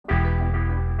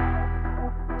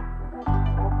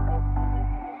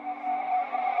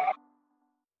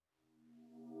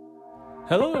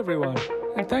Hello everyone,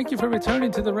 and thank you for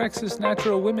returning to the Rex's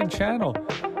Natural Women channel.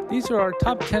 These are our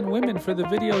top 10 women for the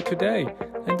video today.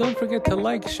 And don't forget to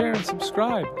like, share, and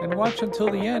subscribe, and watch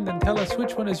until the end and tell us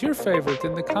which one is your favorite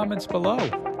in the comments below.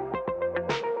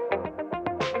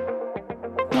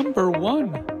 Number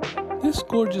 1. This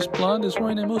gorgeous blonde is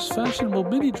wearing a most fashionable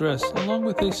mini dress along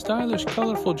with a stylish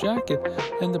colorful jacket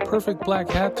and the perfect black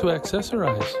hat to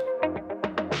accessorize.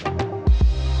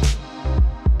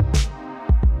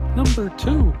 Number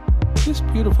 2. This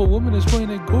beautiful woman is wearing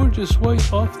a gorgeous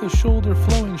white off-the-shoulder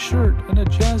flowing shirt and a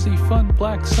jazzy fun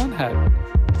black sun hat.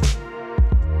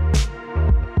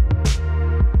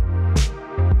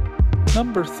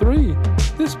 Number 3.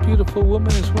 This beautiful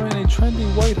woman is wearing a trendy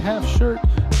white half shirt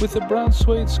with a brown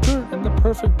suede skirt and the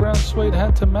perfect brown suede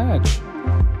hat to match.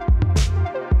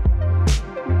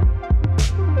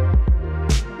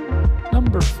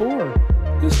 Number 4.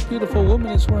 This beautiful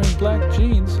woman is wearing black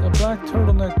jeans, a black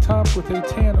turtleneck top with a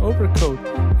tan overcoat,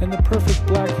 and the perfect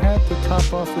black hat to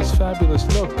top off this fabulous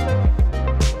look.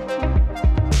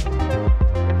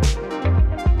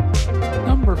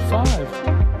 Number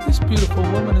 5. This beautiful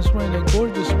woman is wearing a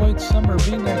gorgeous white summer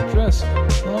v-neck dress,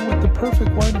 along with the perfect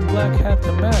white and black hat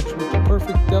to match with the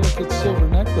perfect delicate silver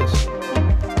necklace.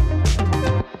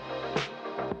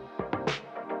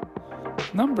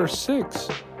 Number 6.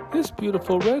 This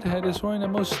beautiful redhead is wearing a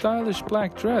most stylish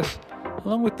black dress,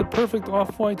 along with the perfect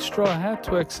off-white straw hat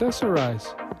to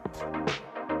accessorize.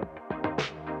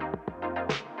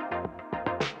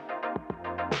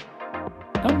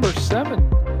 Number 7.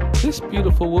 This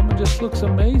beautiful woman just looks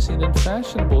amazing and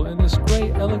fashionable in this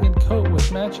gray elegant coat with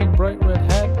matching bright red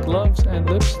hat, gloves, and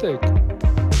lipstick.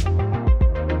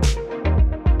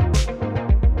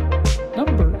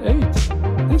 Number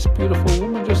 8. This beautiful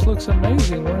woman just looks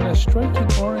amazing wearing a striking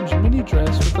orange mini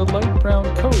dress with a light brown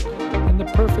coat and the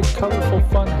perfect colorful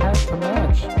fun hat to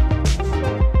match.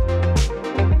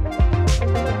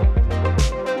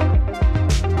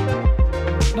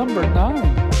 Number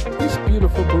 9. This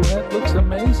beautiful brunette looks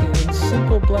amazing in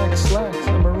simple black slacks,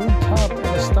 a maroon top, and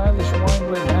a stylish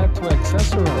wine red hat to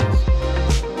accessorize.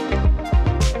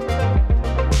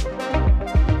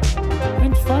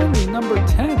 And finally, number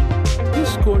 10.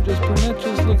 This gorgeous brunette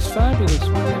just looks fabulous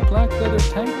wearing a black leather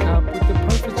tank top with the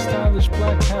perfect stylish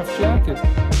black half jacket,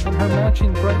 and her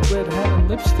matching bright red hat and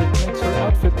lipstick makes her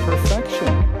outfit perfection.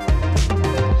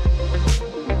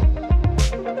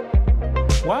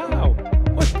 Wow!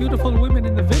 What beautiful women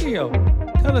in the video!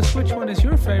 Tell us which one is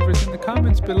your favorite in the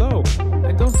comments below.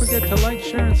 And don't forget to like,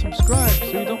 share, and subscribe so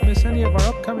you don't miss any of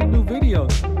our upcoming new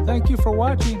videos. Thank you for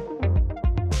watching.